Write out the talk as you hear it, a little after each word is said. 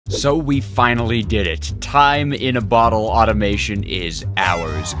So we finally did it. Time in a bottle automation is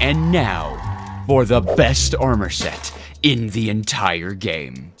ours. And now, for the best armor set in the entire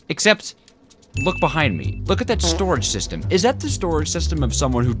game. Except, look behind me. Look at that storage system. Is that the storage system of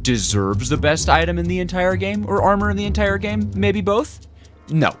someone who deserves the best item in the entire game? Or armor in the entire game? Maybe both?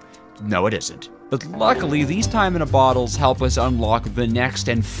 No. No, it isn't. But luckily, these time in a bottles help us unlock the next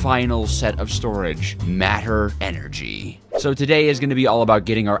and final set of storage, matter energy. So today is going to be all about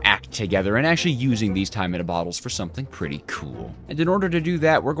getting our act together and actually using these time in a bottles for something pretty cool. And in order to do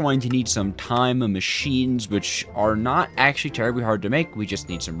that, we're going to need some time machines, which are not actually terribly hard to make. We just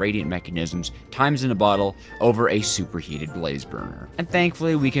need some radiant mechanisms, times in a bottle, over a superheated blaze burner. And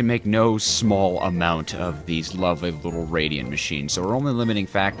thankfully, we can make no small amount of these lovely little radiant machines. So our only limiting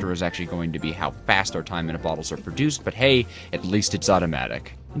factor is actually going to be how fast our time in a bottles are produced, but hey, at least it's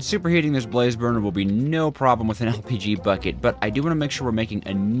automatic. And superheating this blaze burner will be no problem with an LPG bucket, but I do want to make sure we're making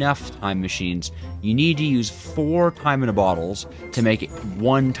enough time machines. You need to use 4 time in a bottles to make it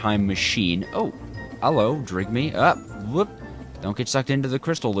 1 time machine. Oh, hello, drink me up. Whoop. Don't get sucked into the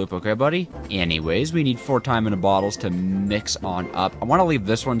crystal loop, okay, buddy? Anyways, we need 4 time in a bottles to mix on up. I want to leave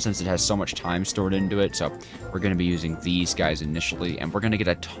this one since it has so much time stored into it, so we're going to be using these guys initially, and we're going to get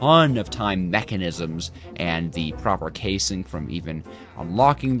a ton of time mechanisms and the proper casing from even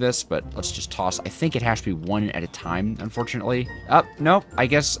unlocking this, but let's just toss. I think it has to be 1 at a time, unfortunately. Nope, I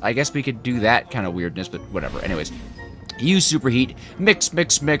guess we could do that kind of weirdness, but whatever. Anyways, use superheat, mix,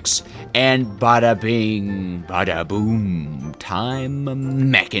 mix, mix, and bada bing, bada boom, time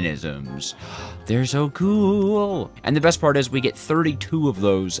mechanisms. They're so cool. And the best part is we get 32 of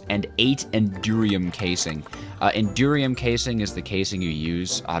those and 8 Endurium casing. Endurium casing is the casing you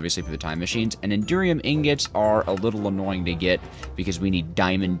use, obviously, for the time machines, and Endurium ingots are a little annoying to get because we need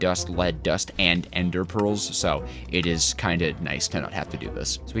diamond dust, lead dust, and ender pearls, so it is kind of nice to not have to do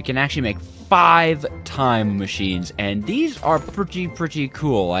this. So we can actually make 5 time machines, and these are pretty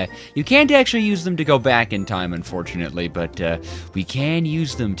cool. You can't actually use them to go back in time, unfortunately, but we can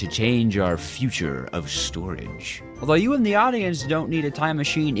use them to change our future of storage. Although you in the audience don't need a time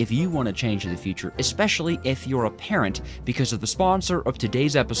machine if you want to change the future, especially if you're a parent, because of the sponsor of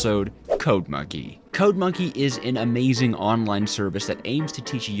today's episode, CodeMonkey. CodeMonkey is an amazing online service that aims to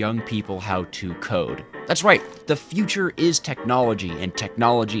teach young people how to code. That's right, the future is technology, and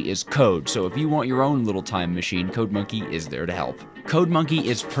technology is code, so if you want your own little time machine, CodeMonkey is there to help. CodeMonkey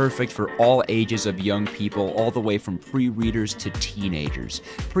is perfect for all ages of young people, all the way from pre-readers to teenagers.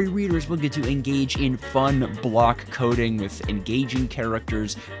 Pre-readers will get to engage in fun block coding with engaging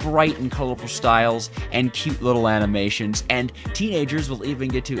characters, bright and colorful styles, and cute little animations, and teenagers will even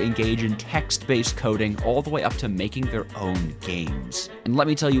get to engage in text-based coding all the way up to making their own games. And let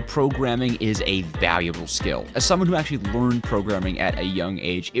me tell you, programming is a valuable skill. As someone who actually learned programming at a young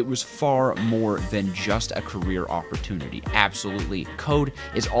age, it was far more than just a career opportunity. Absolutely. Code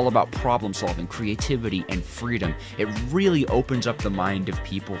is all about problem solving, creativity, and freedom. It really opens up the mind of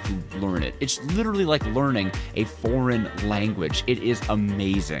people who learn it. It's literally like learning a foreign language. It is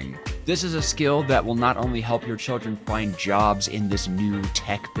amazing. This is a skill that will not only help your children find jobs in this new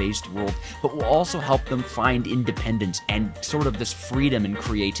tech-based world, but will also help them find independence and sort of this freedom and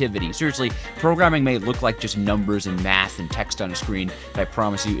creativity. Seriously, programming may look like just numbers and math and text on a screen, but I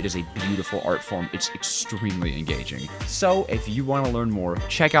promise you it is a beautiful art form. It's extremely engaging. So if you want to learn more,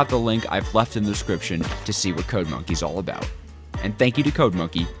 check out the link I've left in the description to see what CodeMonkey's all about. And thank you to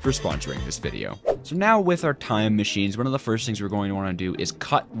CodeMonkey for sponsoring this video. So now with our time machines, one of the first things we're going to want to do is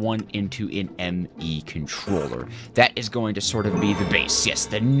cut one into an ME controller. That is going to sort of be the base. Yes,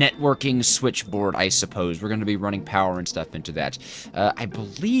 the networking switchboard, I suppose. We're going to be running power and stuff into that. I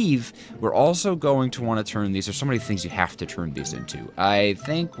believe we're also going to want to turn these. There's so many things you have to turn these into. I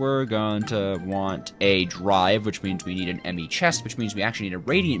think we're going to want a drive, which means we need an ME chest, which means we actually need a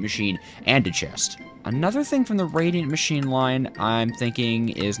radiant machine and a chest. Another thing from the Radiant Machine line, I'm thinking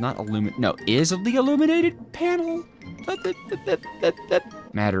is not is the illuminated panel?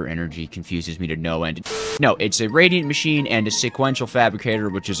 Matter energy confuses me to no end. No, it's a Radiant Machine and a Sequential Fabricator,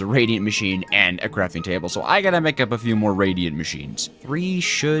 which is a Radiant Machine and a crafting table, so I gotta make up a few more Radiant Machines. 3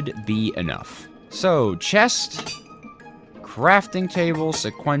 should be enough. So, chest, crafting table,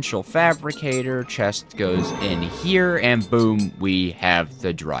 sequential fabricator, chest goes in here, and boom, we have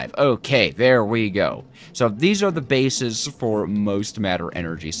the drive. Okay, there we go. So these are the bases for most matter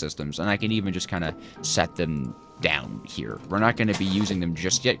energy systems, and I can even just kind of set them down here. We're not going to be using them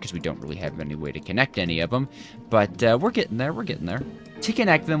just yet because we don't really have any way to connect any of them, but we're getting there, To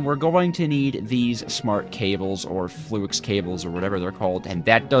connect them, we're going to need these smart cables, or Fluix cables, or whatever they're called, and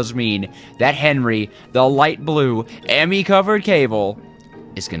that does mean that Henry, the light blue, ME-covered cable,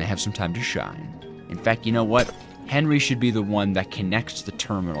 is going to have some time to shine. In fact, you know what? Henry should be the one that connects the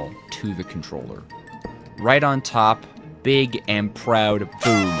terminal to the controller. Right on top, big and proud,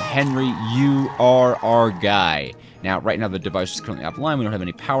 boom. Henry, you are our guy. Now, right now the device is currently offline. We don't have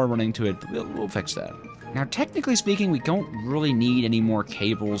any power running to it, but we'll fix that. Now, technically speaking, we don't really need any more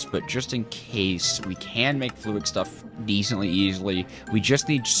cables, but just in case, we can make fluid stuff decently easily. We just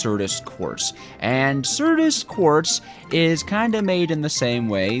need Certus quartz. And Certus quartz is kind of made in the same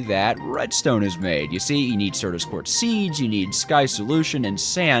way that redstone is made. You see, you need Certus quartz seeds, you need sky solution, and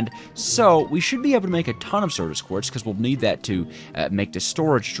sand. So, we should be able to make a ton of Certus quartz, because we'll need that to make the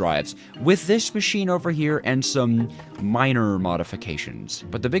storage drives. With this machine over here, and some minor modifications.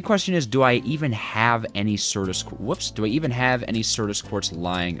 But the big question is, do I even have any Certus quartz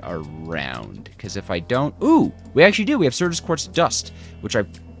lying around? Because if I don't, ooh, we actually do. We have Certus quartz dust, which I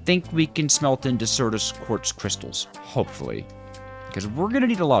think we can smelt into Certus quartz crystals, hopefully, because we're gonna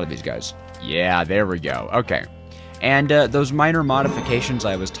need a lot of these guys. Yeah, there we go. Okay. And those minor modifications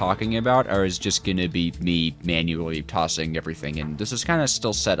I was talking about are just going to be me manually tossing everything in. This is kind of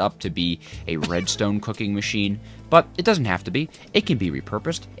still set up to be a redstone cooking machine, but it doesn't have to be. It can be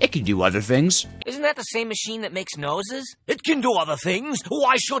repurposed. It can do other things. Isn't that the same machine that makes noses? It can do other things.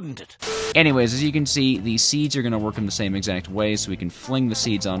 Why shouldn't it? Anyways, as you can see, the seeds are going to work in the same exact way, so we can fling the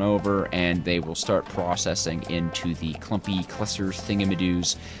seeds on over, and they will start processing into the clumpy cluster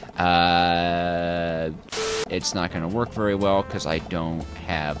thingamadoos. It's not going to work very well because I don't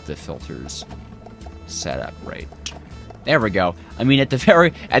have the filters set up right. There we go. I mean, at the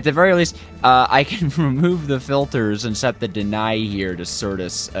very least, I can remove the filters and set the deny here to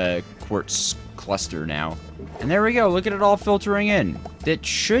Certus quartz cluster now. And there we go. Look at it all filtering in. That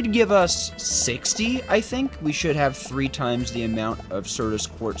should give us 60, I think. We should have 3 times the amount of Certus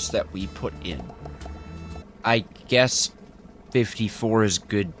quartz that we put in. I guess 54 is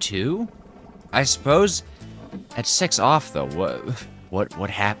good too. I suppose at 6 off though. What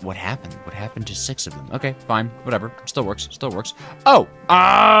happened? What happened to 6 of them? Okay, fine, whatever. Still works. Oh!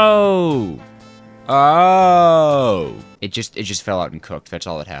 It just fell out and cooked. That's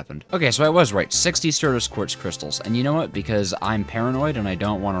all that happened. Okay, so I was right. 60 Certus quartz crystals. And you know what? Because I'm paranoid and I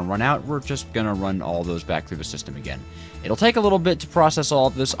don't want to run out, we're just gonna run all those back through the system again. It'll take a little bit to process all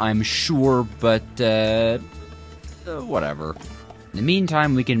of this, I'm sure, but whatever. In the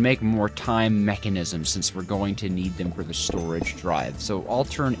meantime, we can make more time mechanisms since we're going to need them for the storage drive. So I'll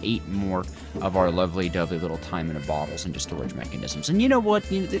turn 8 more of our lovely dovey little time in a bottles into storage mechanisms. And you know what?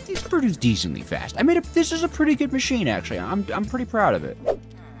 These produce decently fast. This is a pretty good machine, actually. I'm pretty proud of it.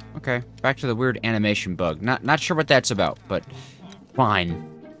 Okay, back to the weird animation bug. Not sure what that's about, but fine.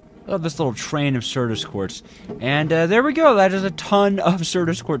 I love this little train of Certus quartz. And there we go. That is a ton of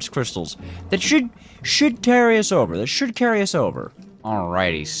Certus quartz crystals. That should carry us over.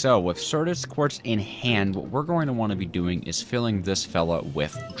 Alrighty, so with Certus quartz in hand, what we're going to want to be doing is filling this fella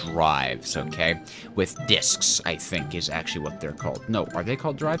with drives, okay? With discs, I think, is actually what they're called. No, are they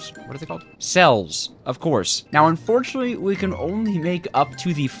called drives? What are they called? Cells, of course. Now, unfortunately, we can only make up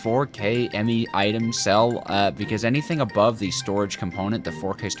to the 4K ME item cell, because anything above the storage component, the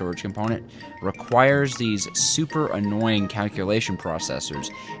 4K storage component, requires these super annoying calculation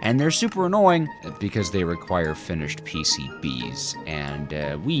processors. And they're super annoying because they require finished PCBs. And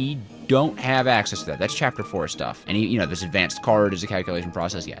we don't have access to that. That's Chapter 4 stuff. And, you know, this advanced card is a calculation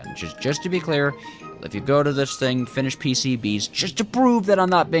process. Yeah, just to be clear, if you go to this thing, finish PCBs, just to prove that I'm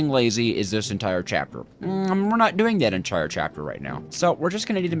not being lazy, is this entire chapter. We're not doing that entire chapter right now. So we're just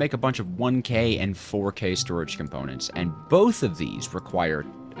going to need to make a bunch of 1K and 4K storage components. And both of these require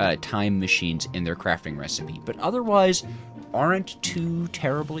time machines in their crafting recipe. But otherwise, aren't too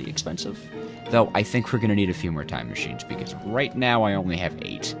terribly expensive. Though I think we're going to need a few more time machines because right now I only have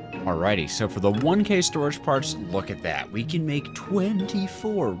 8. Alrighty, so for the 1K storage parts, look at that. We can make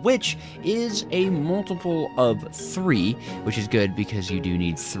 24, which is a multiple of 3, which is good because you do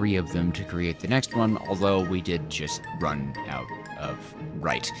need 3 of them to create the next one, although we did just run out of...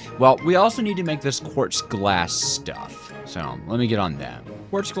 Right. Well, we also need to make this quartz glass stuff. So, let me get on that.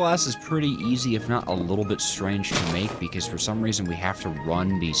 Quartz glass is pretty easy, if not a little bit strange to make, because for some reason we have to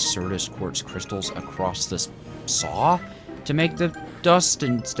run these Certus quartz crystals across this saw to make the dust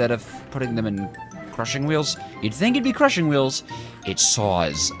instead of putting them in crushing wheels. You'd think it'd be crushing wheels. It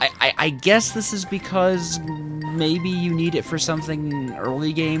saws. I guess this is because maybe you need it for something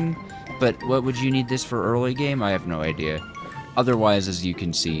early game, but what would you need this for early game? I have no idea. Otherwise, as you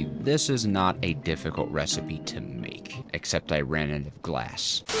can see, this is not a difficult recipe to make, except I ran out of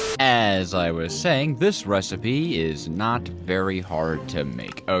glass. As I was saying, this recipe is not very hard to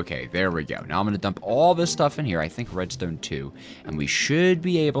make. Okay, there we go. Now I'm going to dump all this stuff in here, I think redstone too, and we should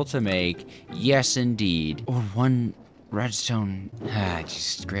be able to make, yes indeed, or one redstone.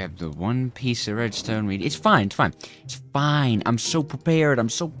 Just grab the one piece of redstone we need. It's fine, it's fine. It's fine. I'm so prepared. I'm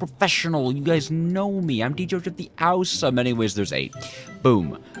so professional. You guys know me. I'm Dejojotheawsome. Anyways, there's 8.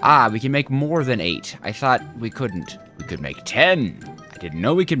 Boom. We can make more than 8. I thought we couldn't. We could make 10. I didn't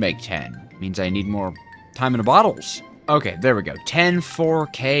know we could make 10. Means I need more time in the bottles. Okay, there we go. 10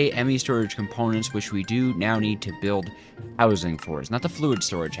 4K ME storage components, which we do now need to build housing for. It's not the fluid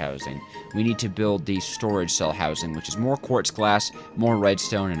storage housing. We need to build the storage cell housing, which is more quartz glass, more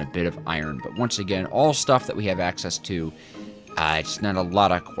redstone, and a bit of iron. But once again, all stuff that we have access to. It's not a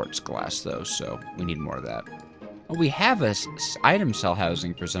lot of quartz glass, though, so we need more of that. Oh, we have a item cell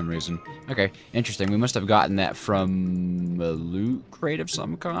housing for some reason. Okay, interesting. We must have gotten that from a loot crate of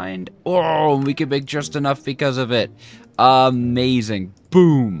some kind. Oh, we could make just enough because of it. Amazing.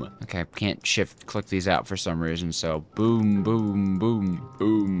 Boom. Okay, can't shift click these out for some reason, so boom, boom, boom,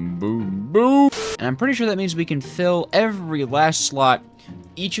 boom, boom, boom. And I'm pretty sure that means we can fill every last slot.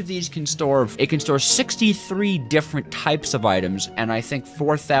 Each of these can store, it can store 63 different types of items, and I think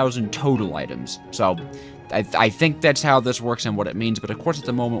 4,000 total items. So I think that's how this works and what it means, but of course at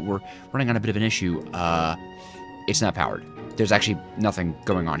the moment we're running on a bit of an issue. It's not powered. There's actually nothing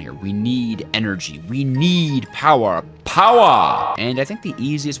going on here. We need energy. We need power. Power! And I think the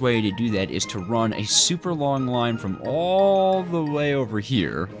easiest way to do that is to run a super long line from all the way over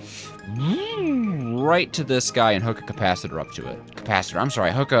here, right to this guy and hook a capacitor up to it. Capacitor, I'm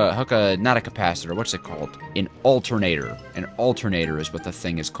sorry, hook a, not a capacitor, what's it called? An alternator. An alternator is what the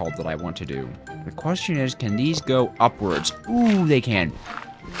thing is called that I want to do. The question is, can these go upwards? Ooh, they can.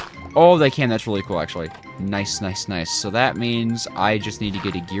 Oh, they can, that's really cool, actually. Nice, nice, nice. So that means I just need to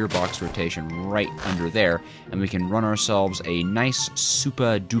get a gearbox rotation right under there, and we can run ourselves a nice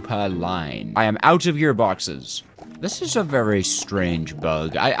super duper line. I am out of gearboxes. This is a very strange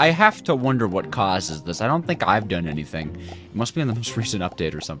bug. I have to wonder what causes this. I don't think I've done anything. It must be on the most recent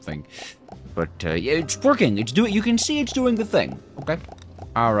update or something. But yeah, it's working. It's doing. You can see it's doing the thing. Okay.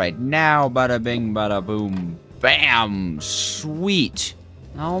 All right. Now, bada bing, bada boom, bam. Sweet.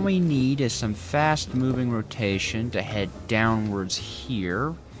 All we need is some fast-moving rotation to head downwards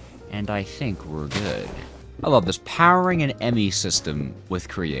here, and I think we're good. I love this. Powering an ME system with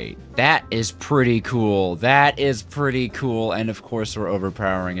Create. That is pretty cool. That is pretty cool. And of course we're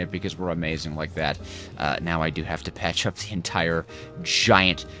overpowering it because we're amazing like that. Now I do have to patch up the entire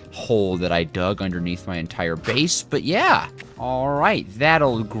giant hole that I dug underneath my entire base. But yeah. Alright.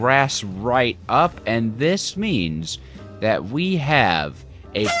 That'll grass right up. And this means that we have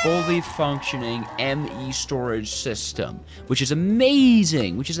a fully functioning ME storage system, which is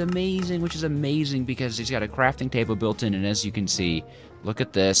amazing, which is amazing because it's got a crafting table built in, and as you can see, look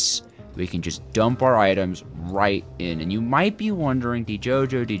at this, we can just dump our items right in. And you might be wondering,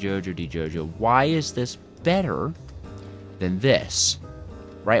 Dejojo, why is this better than this?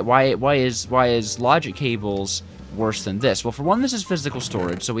 Right? Why is logic cables worse than this? Well, for one, this is physical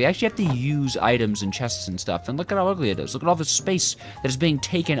storage, so we actually have to use items and chests and stuff, and look at how ugly it is. Look at all the space that is being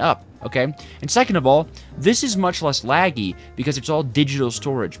taken up, okay? And second of all, this is much less laggy because it's all digital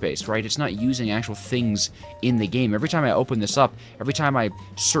storage based, right? It's not using actual things in the game. Every time I open this up, every time I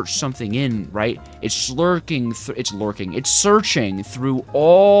search something in, right, it's searching through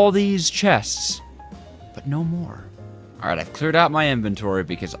all these chests, but no more. All right, I've cleared out my inventory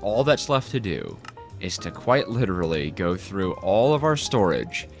because all that's left to do is to quite literally go through all of our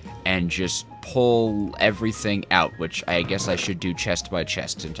storage and just pull everything out, which I guess I should do chest by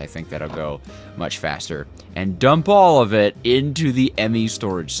chest, since I think that'll go much faster, and dump all of it into the ME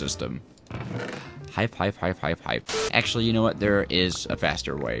storage system. Hype. Actually, you know what? There is a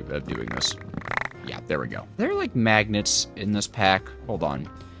faster way of doing this. Yeah, there we go. There are like magnets in this pack. Hold on.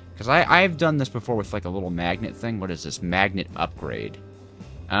 Because I've done this before with like a little magnet thing. What is this? Magnet upgrade.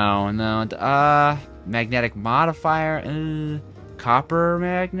 Oh no, magnetic modifier, copper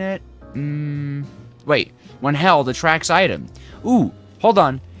magnet, wait, when held, attracts item. Ooh, hold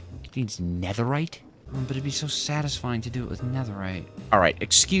on, it needs netherite? Oh, but it'd be so satisfying to do it with netherite. Alright,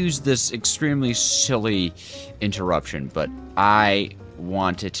 excuse this extremely silly interruption, but I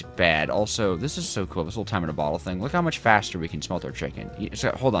want it bad. Also, this is so cool, this little time in a bottle thing. Look how much faster we can smelt our chicken.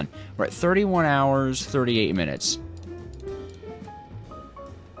 So, hold on, we're at 31 hours, 38 minutes.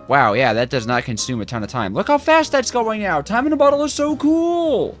 Wow, yeah, that does not consume a ton of time. Look how fast that's going now. Time in a bottle is so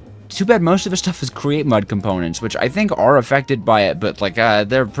cool. Too bad most of the stuff is create mud components, which I think are affected by it, but like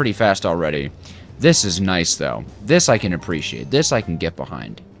they're pretty fast already. This is nice though. This I can appreciate. This I can get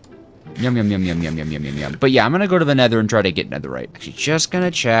behind. Yum yum yum yum yum yum yum yum yum. But yeah, I'm gonna go to the Nether and try to get netherite. Actually, just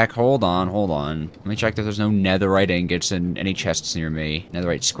gonna check. Hold on, hold on. Let me check that there's no netherite ingots in any chests near me.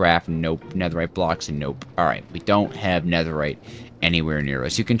 Netherite scrap, nope. Netherite blocks, nope. All right, we don't have netherite anywhere near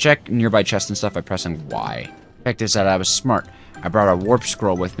us. You can check nearby chests and stuff by pressing Y. Check this out. I was smart. I brought a warp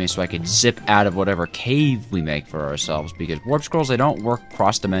scroll with me so I could zip out of whatever cave we make for ourselves, because warp scrolls, they don't work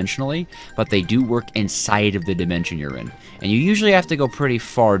cross-dimensionally, but they do work inside of the dimension you're in. And you usually have to go pretty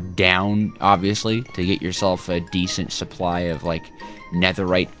far down, obviously, to get yourself a decent supply of, like,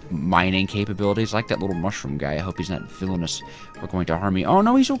 netherite mining capabilities, like that little mushroom guy. I hope he's not villainous or going to harm me. Oh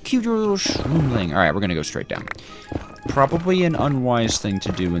no, he's so cute, you're a little shroomling. Alright, we're gonna go straight down. Probably an unwise thing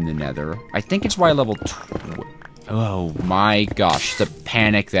to do in the nether. I think it's why level 2... Oh my gosh, the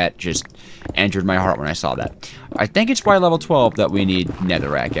panic that just entered my heart when I saw that. I think it's by level 12 that we need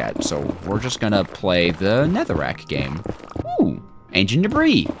netherrack at, so we're just gonna play the netherrack game. Ooh, ancient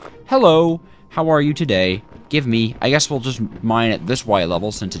debris. Hello, how are you today? Give me, I guess we'll just mine at this Y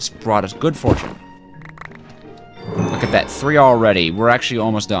level since it's brought us good fortune. Look at that, 3 already. We're actually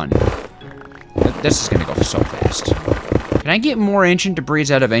almost done. This is gonna go so fast. Can I get more ancient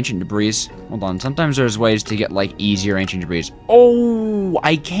debris out of ancient debris? Hold on, sometimes there's ways to get, like, easier ancient debris. Oh,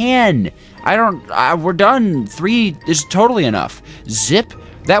 I can! We're done. 3 is totally enough. Zip,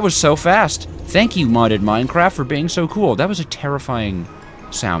 that was so fast. Thank you, modded Minecraft, for being so cool. That was a terrifying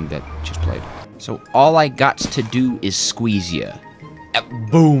sound that just played. So all I got to do is squeeze ya.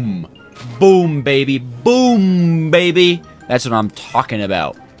 Boom. Boom, baby. Boom, baby. That's what I'm talking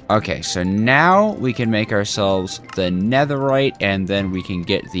about. Okay, so now we can make ourselves the netherite, and then we can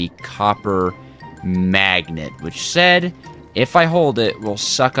get the copper magnet, which said, if I hold it, will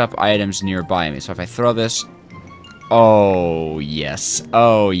suck up items nearby me. So if I throw this... Oh, yes.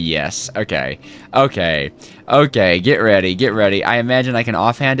 Oh, yes. Okay. Okay. Okay, get ready. Get ready. I imagine I can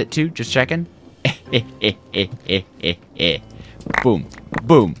offhand it, too. Just checking. Boom.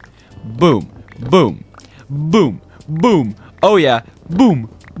 Boom. Boom. Boom. Boom. Boom. Oh, yeah. Boom.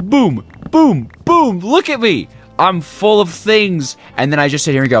 Boom, boom, boom, look at me! I'm full of things. And then I just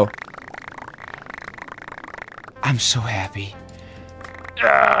sit here and go, I'm so happy.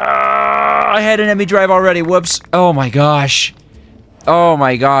 I had an enemy drive already, whoops. Oh my gosh. Oh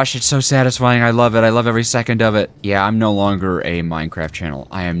my gosh, it's so satisfying. I love it. I love every second of it. Yeah, I'm no longer a Minecraft channel.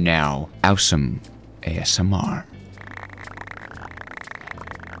 I am now Awesome ASMR.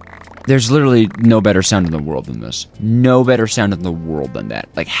 There's literally no better sound in the world than this. No better sound in the world than that.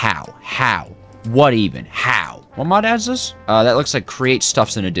 Like, how? How? What even? How? What mod adds this? That looks like create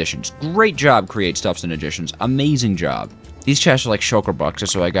stuffs and additions. Great job, create stuffs and additions. Amazing job. These chests are like shulker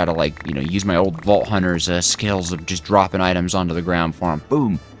boxes, so I gotta, like, you know, use my old Vault Hunter's skills of just dropping items onto the ground for them.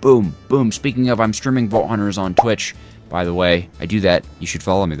 Boom, boom, boom. Speaking of, I'm streaming Vault Hunters on Twitch. By the way, I do that. You should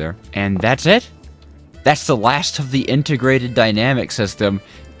follow me there. And that's it. That's the last of the integrated dynamic system.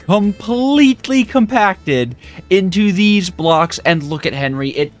 Completely compacted into these blocks, and look at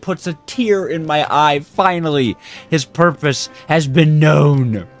Henry, it puts a tear in my eye. Finally, his purpose has been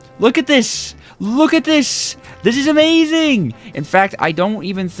known. Look at this. Look at this. This is amazing. In fact, I don't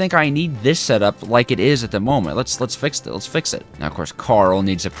even think I need this setup like it is at the moment. Let's fix it. Let's fix it. Now, of course, Carl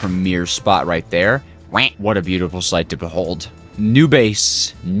needs a premier spot right there. What a beautiful sight to behold. New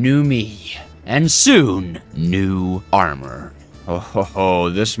base, new me, and soon, new armor. Oh ho ho,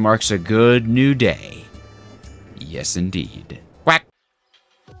 this marks a good new day. Yes, indeed.